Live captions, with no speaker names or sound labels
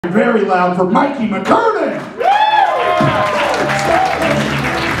Very loud for Mikey McKernan!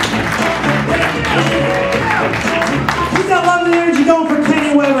 Keep that love and energy going for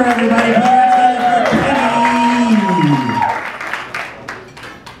Kenny Weber, everybody.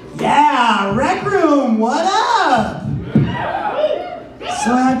 Yeah, Rec Room, what up?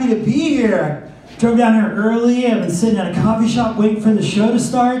 So happy to be here. Drove down here early. I've been sitting at a coffee shop waiting for the show to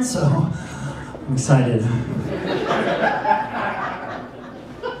start, so I'm excited.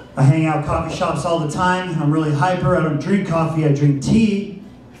 I hang out at coffee shops all the time. I'm really hyper. I don't drink coffee, I drink tea.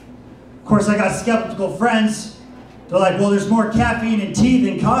 Of course, I got skeptical friends. They're like, well, there's more caffeine in tea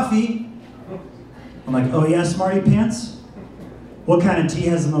than coffee. I'm like, oh yeah, smarty pants? What kind of tea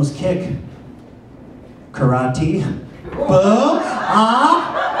has the most kick? Karate. Boom.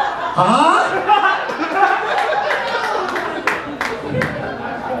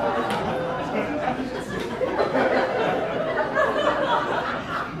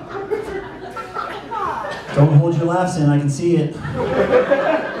 Don't hold your laughs in, I can see it.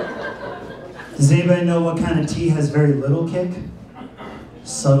 Does anybody know what kind of tea has very little kick?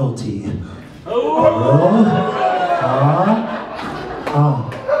 Subtlety.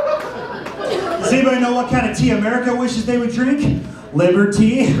 Does anybody know what kind of tea America wishes they would drink?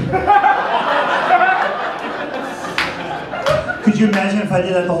 Liberty. Could you imagine if I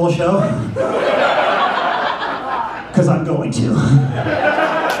did that the whole show? Because I'm going to.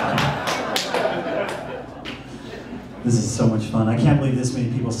 This is so much fun. I can't believe this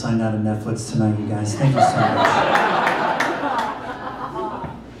many people signed out of Netflix tonight, you guys. Thank you so much.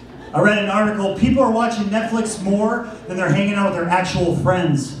 I read an article, people are watching Netflix more than they're hanging out with their actual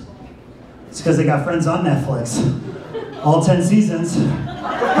friends. It's because they got friends on Netflix. All 10 seasons.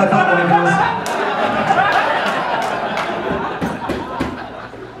 High five,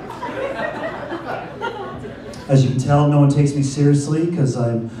 boys. As you can tell, no one takes me seriously because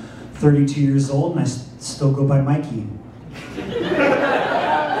I'm 32 years old and I still go by Mikey.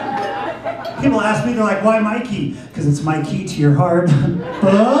 People ask me, they're like, why Mikey? Because it's my key to your heart. So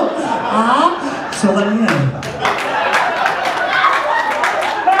let me in.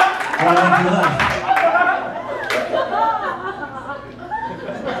 I want to make you laugh.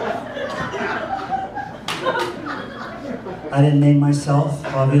 I didn't name myself,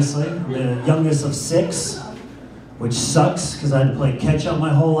 obviously. I'm the youngest of 6. Which sucks, because I had to play catch-up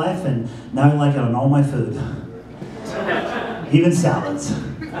my whole life, and now I like it on all my food. Even salads.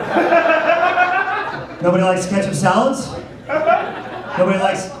 Nobody likes ketchup salads? Nobody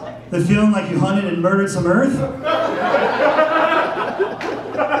likes the feeling like you hunted and murdered some earth?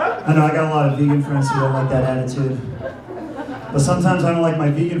 I know I got a lot of vegan friends who don't like that attitude. But sometimes I don't like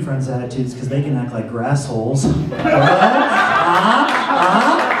my vegan friends' attitudes, because they can act like grass holes.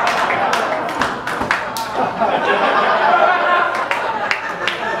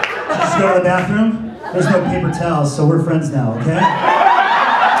 Go to the bathroom? There's no paper towels, so we're friends now, okay?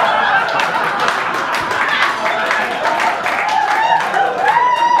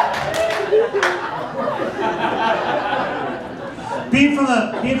 Being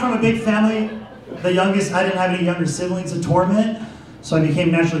from a big family, the youngest, I didn't have any younger siblings to torment, so I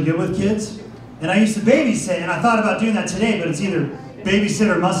became naturally good with kids. And I used to babysit, and I thought about doing that today, but it's either babysit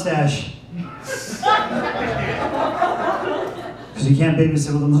or mustache. Because you can't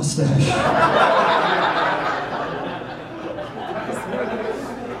babysit with a mustache.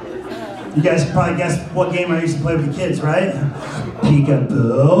 You guys can probably guess what game I used to play with the kids, right?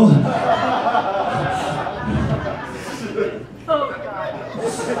 Peekaboo.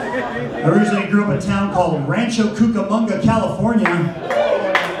 I originally grew up in a town called Rancho Cucamonga, California.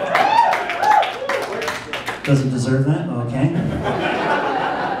 Doesn't deserve that? Okay.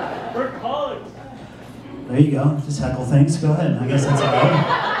 There you go. Just heckle things. Go ahead. I guess that's allowed.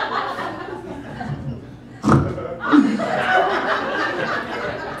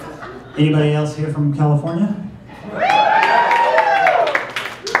 Anybody else here from California?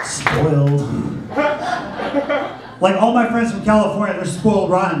 Spoiled. Like all my friends from California, they're spoiled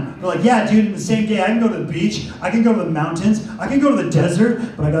rotten. They're like, yeah, dude, in the same day I can go to the beach, I can go to the mountains, I can go to the desert,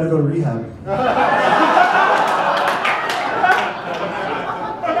 but I gotta go to rehab.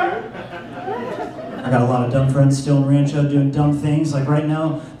 I got a lot of dumb friends still in Rancho doing dumb things. Like right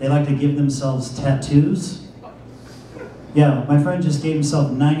now, they like to give themselves tattoos. Yeah, my friend just gave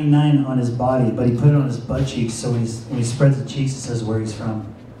himself 99 on his body, but he put it on his butt cheeks, so when he spreads the cheeks, it says where he's from.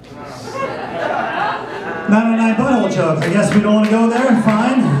 99 butthole joke. I guess we don't want to go there.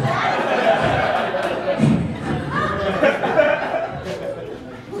 Fine.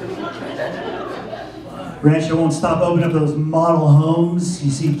 Rancho won't stop opening up those model homes.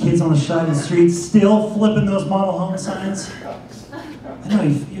 You see kids on the side of the street still flipping those model home signs. I know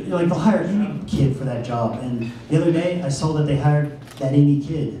you you're like, they'll hire any kid for that job. And the other day, I saw that they hired that any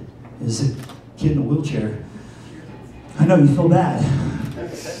kid. Is a kid in a wheelchair. I know, you feel bad.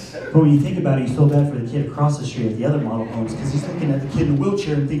 But when you think about it, you feel bad for the kid across the street at the other model homes, because he's looking at the kid in a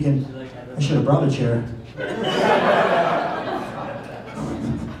wheelchair and thinking, I should have brought a chair.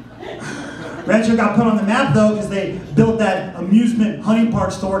 Rancho got put on the map though because they built that amusement hunting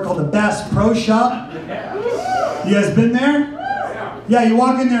park store called the Bass Pro Shop. You guys been there? Yeah, you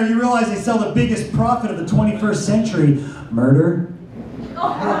walk in there, you realize they sell the biggest profit of the 21st century. Murder.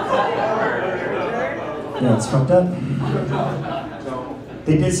 Yeah, it's fucked up.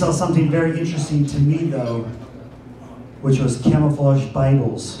 They did sell something very interesting to me though, which was camouflage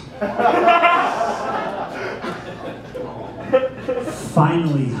Bibles.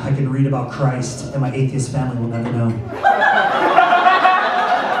 Finally, I can read about Christ, and my atheist family will never know.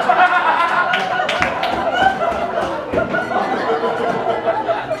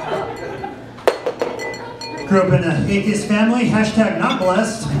 Grew up in an atheist family, hashtag not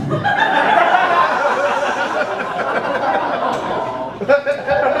blessed.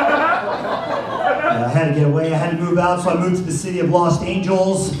 I had to get away, I had to move out, so I moved to the city of Los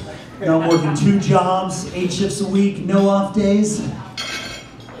Angeles. Now I'm working 2 jobs, 8 shifts a week, no off days.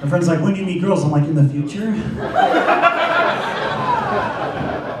 My friend's like, when do you meet girls? I'm like, in the future?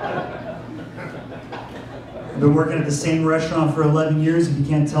 I've been working at the same restaurant for 11 years, if you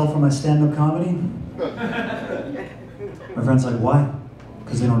can't tell from my stand-up comedy. My friend's like, why?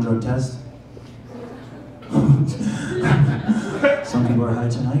 Because they don't drug test. Some people are high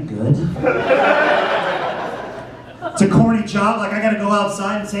tonight, good. It's a corny job, like I gotta go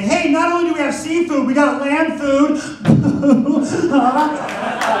outside and say, hey, not only do we have seafood, we got land food.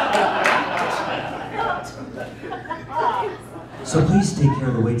 So please take care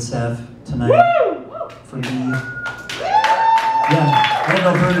of the wait staff tonight for me. Yeah, I don't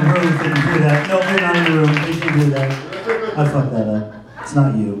know if they're in the room if they can do that. No, they're not in the room, they can't do that. I fucked that up. It's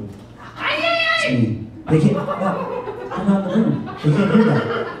not you. It's me. They can't, no, they're not in the room. They can't do that.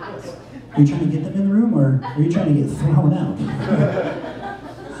 Are you trying to get them in the room, or are you trying to get thrown out?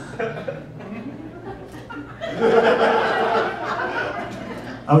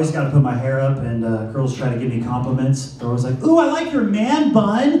 I always got to put my hair up, and girls try to give me compliments. They're always like, ooh, I like your man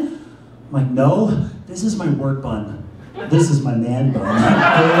bun. I'm like, no, this is my work bun. This is my man bun.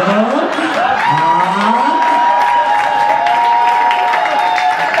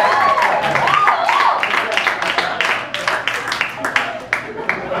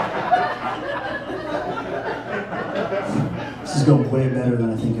 This is going way better than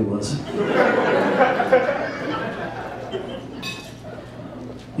I think it was.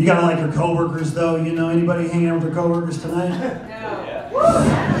 You gotta like your coworkers though. You know anybody hanging out with their coworkers tonight? No.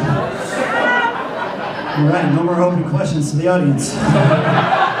 All right, no more open questions to the audience.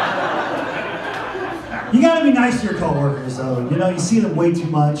 You gotta be nice to your coworkers though. You know, you see them way too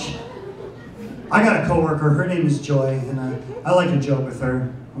much. I got a coworker, her name is Joy, and I like to joke with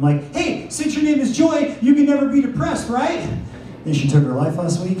her. I'm like, hey, since your name is Joy, you can never be depressed, right? And she took her life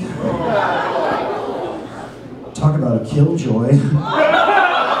last week. Talk about a killjoy.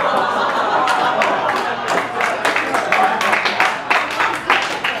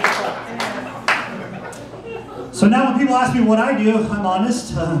 So now when people ask me what I do, I'm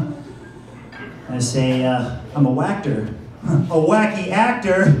honest. I say, I'm a whacker. A wacky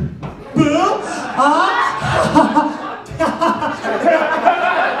actor. Boo!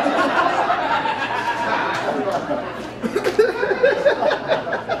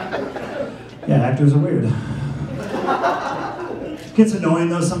 Yeah, actors are weird. Gets annoying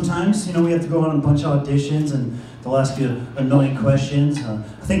though sometimes. You know, we have to go on a bunch of auditions and they'll ask you annoying questions. I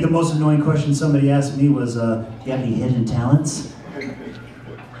think the most annoying question somebody asked me was, do you have any hidden talents?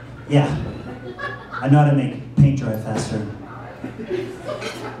 Yeah. I know how to make paint dry faster.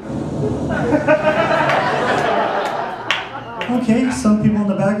 Okay, some people in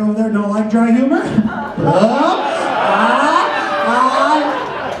the back over there don't like dry humor.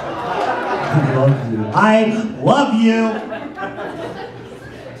 I love you. I love you.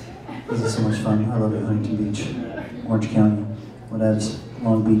 This is so much fun. I love it. Huntington Beach, Orange County, whatevs,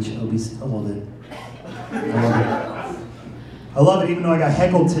 Long Beach, OBC. I love it. I love it. I love it even though I got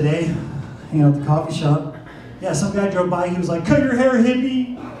heckled today, hanging out at the coffee shop. Yeah, some guy drove by, he was like, cut your hair,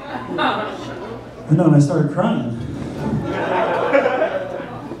 hippie. I know, and I started crying.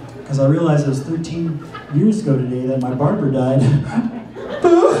 Because I realized it was 13 years ago today that my barber died.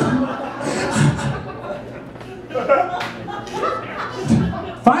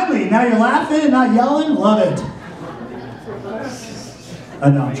 Finally, now you're laughing and not yelling? Love it. I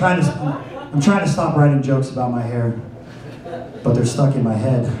know, I'm trying to stop writing jokes about my hair. but they're stuck in my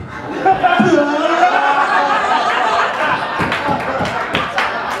head.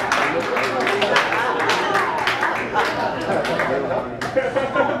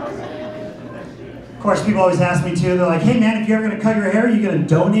 Of course, people always ask me too, they're like, hey man, if you're ever gonna cut your hair, are you gonna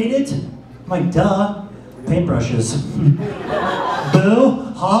donate it? I'm like, duh, paintbrushes.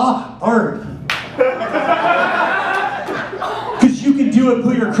 Boo, ha, art. Because you can do it,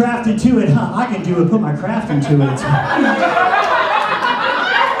 put your craft into it, huh? I can do it, put my craft into it.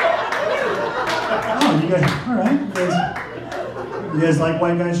 Oh, you guys, all right. You guys like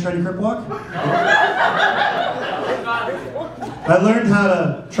white guys trying to crip walk? I learned how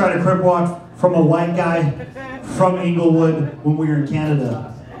to try to crip walk from a white guy from Inglewood when we were in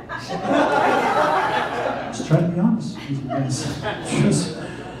Canada. Just try to be honest with you guys.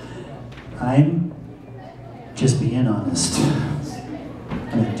 I'm just being honest. I'm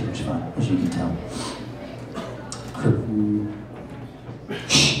having too much fun, as you can tell.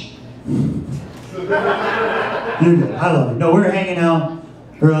 Shh. You're good. I love it. No, we were hanging out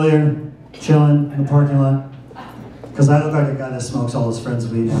earlier, chilling in the parking lot. Because I look like a guy that smokes all his friends'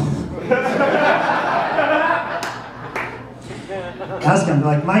 weed. Ask him,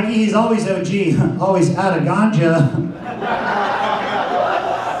 like, Mikey, he's always OG, always out of ganja.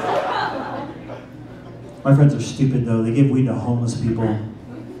 My friends are stupid though, they give weed to homeless people.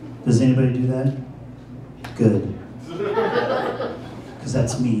 Does anybody do that? Good. Because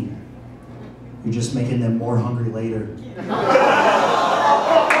that's me. You're just making them more hungry later.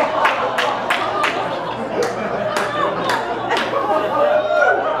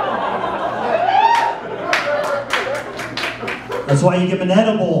 That's why you give them an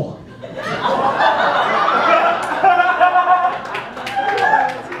edible.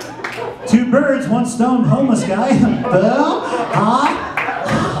 Two birds, one stone, homeless guy.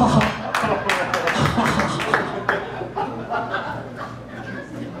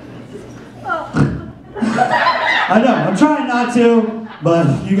 I know, I'm trying not to,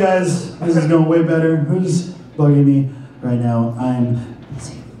 but you guys, this is going way better. Who's bugging me right now? I'm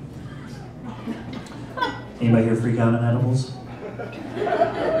busy. Anybody here freak out on edibles?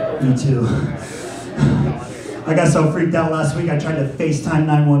 Me too. I got so freaked out last week, I tried to FaceTime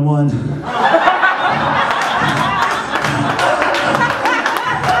 911.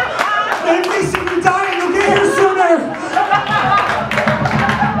 If they see me dying, they'll get here sooner.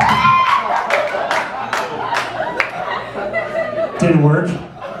 Didn't work.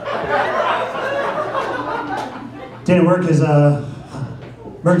 Didn't work because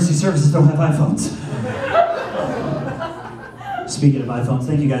emergency services don't have iPhones. Speaking of iPhones,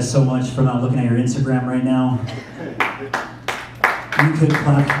 thank you guys so much for not looking at your Instagram right now. You could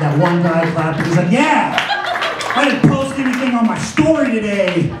clap. That one guy clapped. He's like, yeah! I didn't post anything on my story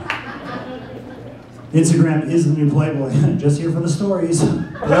today. Instagram is the new Playboy. Just here for the stories.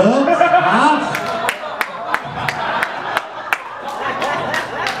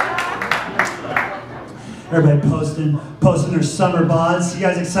 Everybody posting their summer bods. You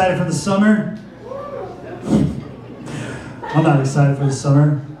guys excited for the summer? I'm not excited for the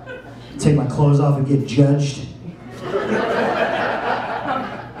summer. Take my clothes off and get judged.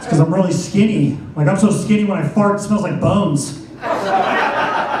 It's because I'm really skinny. Like, I'm so skinny when I fart, it smells like bones.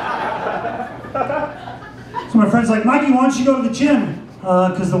 So my friend's like, Mikey, why don't you go to the gym?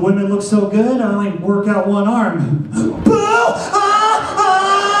 Because the women look so good, I only work out one arm. Boo!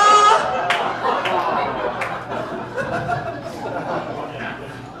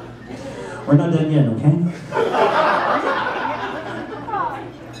 We're not done yet, okay?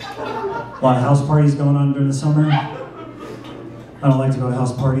 A lot of house parties going on during the summer. I don't like to go to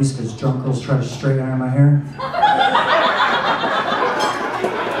house parties because drunk girls try to straight iron my hair.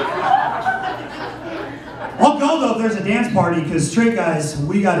 I'll go though if there's a dance party because straight guys,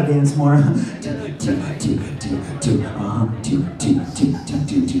 we gotta dance more.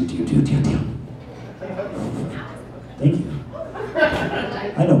 Thank you.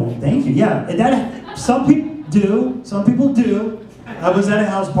 I know, thank you. Yeah, that some people do. Some people do. I was at a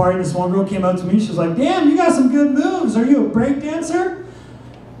house party, this one girl came up to me, she was like, damn, you got some good moves. Are you a break dancer?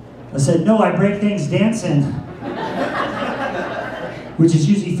 I said, no, I break things dancing. Which is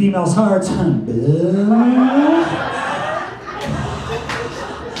usually females' hearts. You're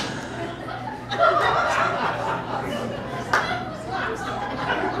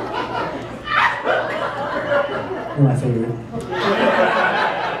my favorite.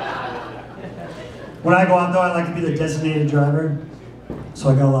 When I go out though, I like to be the designated driver. So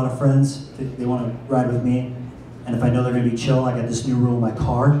I got a lot of friends, they want to ride with me. And if I know they're going to be chill, I got this new rule in my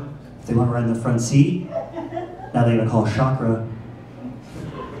car. If they want to ride in the front seat, now they're going to call Chakra.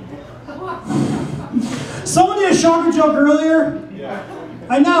 Someone need a shocker joke earlier? Yeah.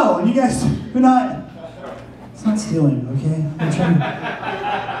 I know, and you guys are not, it's not stealing, okay? I'm trying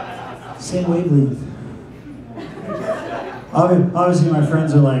to, same wavelength. Obviously my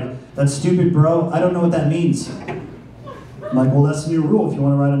friends are like, that's stupid, bro. I don't know what that means. I'm like, well, that's the new rule if you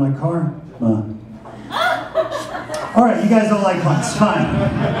want to ride in my car. All right, you guys don't like puns, fine.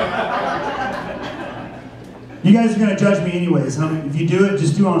 You guys are going to judge me anyways. If you do it,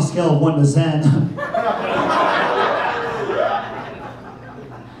 just do it on a scale of 1 to 10.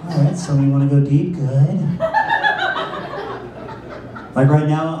 All right, so you want to go deep? Good. Like right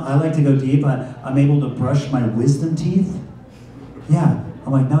now, I like to go deep. I'm able to brush my wisdom teeth. Yeah,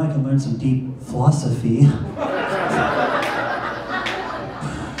 I'm like, now I can learn some deep philosophy.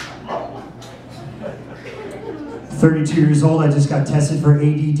 32 years old, I just got tested for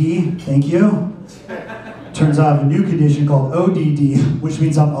ADD. Thank you. Turns out I have a new condition called ODD, which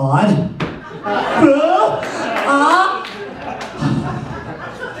means I'm odd.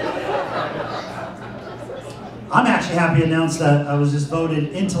 I'm actually happy to announce that I was just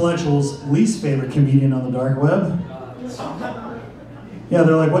voted intellectuals' least favorite comedian on the dark web. Yeah,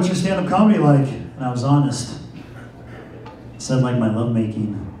 they're like, what's your stand-up comedy like? And I was honest. I said, like my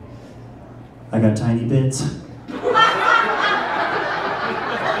lovemaking. I got tiny bits.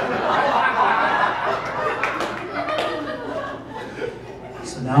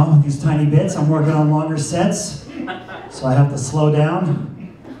 So now, with these tiny bits, I'm working on longer sets. So I have to slow down.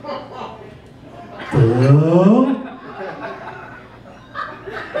 Boom.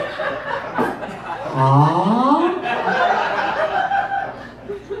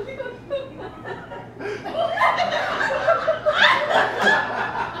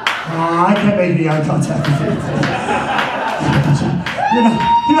 I can't make any eye contact with you.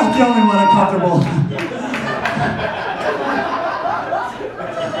 You're not the only one uncomfortable.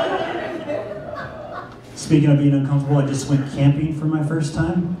 Speaking of being uncomfortable, I just went camping for my first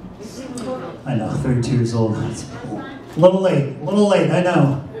time. I know, 32 years old. It's a little late, I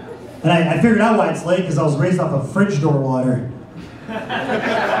know. And I figured out why it's late, because I was raised off of fridge door water.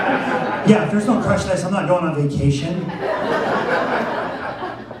 Yeah, if there's no crushed ice, I'm not going on vacation.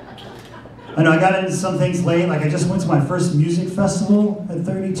 I know, I got into some things late, like I just went to my first music festival at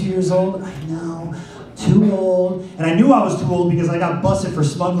 32 years old. I know, too old. And I knew I was too old because I got busted for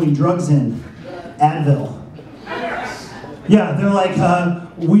smuggling drugs in. Advil. Yeah, they're like,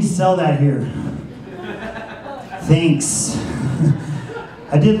 we sell that here. Thanks.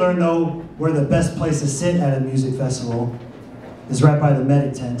 I did learn though, where the best place to sit at a music festival is right by the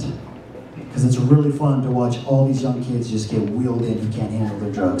medic tent. Because it's really fun to watch all these young kids just get wheeled in who can't handle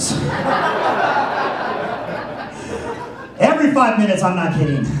their drugs. Every 5 minutes, I'm not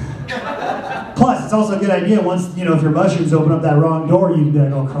kidding. Plus, it's also a good idea once, if your mushrooms open up that wrong door, you can be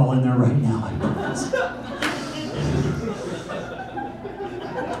like, I'll crawl in there right now, I promise.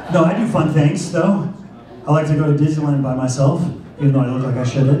 No, I do fun things, though. I like to go to Disneyland by myself, even though I look like I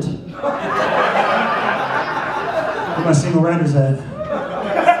shouldn't. Where my single riders at?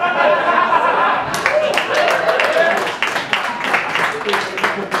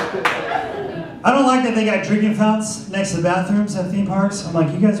 I don't like that they got drinking fountains next to the bathrooms at theme parks. I'm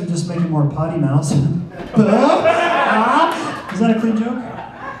like, you guys are just making more potty mouths. Is that a clean joke?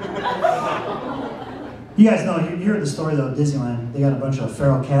 You guys know, you heard the story though at Disneyland. They got a bunch of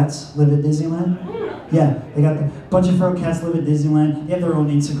feral cats live at Disneyland. Yeah, they got a bunch of feral cats live at Disneyland. They have their own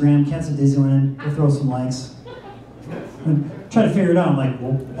Instagram, Cats at Disneyland. They throw some likes. I'm trying to figure it out. I'm like,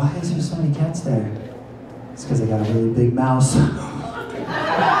 well, why is there so many cats there? It's because they got a really big mouse.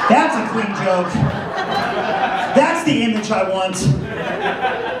 That's a clean joke. That's the image I want.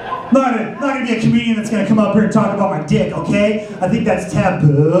 I'm not gonna be a comedian that's gonna come up here and talk about my dick, okay? I think that's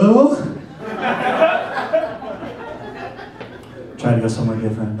taboo. Try to go somewhere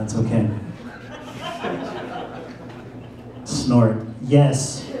different, that's okay. Snort,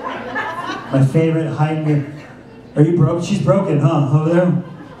 yes. My favorite hide me. Are you broke? She's broken, huh? Over there?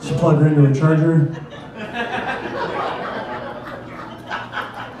 She plugged her into a charger.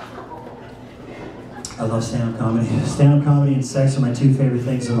 I love stand-up comedy. Stand-up comedy and sex are my two favorite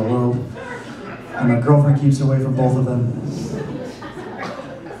things in the world. And my girlfriend keeps away from both of them.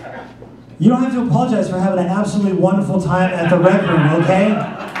 You don't have to apologize for having an absolutely wonderful time at the Rec Room, okay?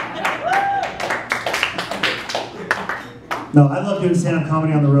 No, I love doing stand-up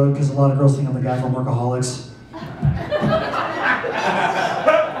comedy on the road because a lot of girls think I'm the guy from Workaholics.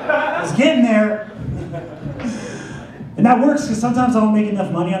 It's getting there. And that works because sometimes I don't make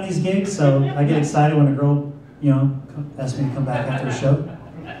enough money on these gigs, so I get excited when a girl, asks me to come back after a show.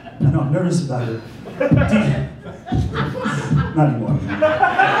 I know, I'm nervous about it. Not anymore.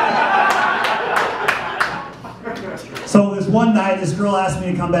 this one night, this girl asked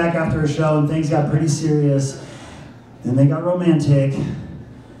me to come back after her show, and things got pretty serious. Then they got romantic.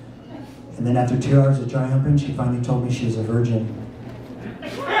 And then after 2 hours of dry humping, she finally told me she was a virgin.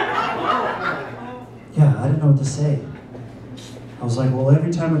 Yeah, I didn't know what to say. I was like, well,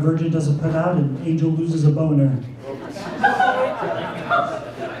 every time a virgin doesn't put out, an angel loses a boner.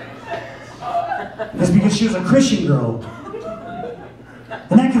 That's because she was a Christian girl.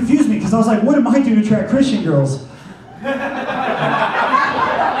 And that confused me, because I was like, what am I doing to attract Christian girls? You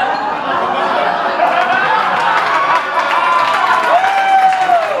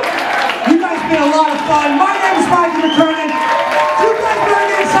guys been a lot of fun. My name is Mikey McKernan. You guys bring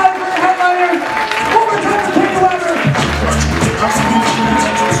me inside for the headliner. One more time to take the weather.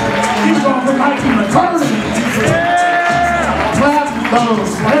 Keep going for Mikey McKernan. Yeah! Clap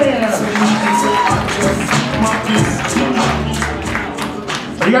those hands.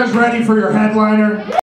 Are you guys ready for your headliner?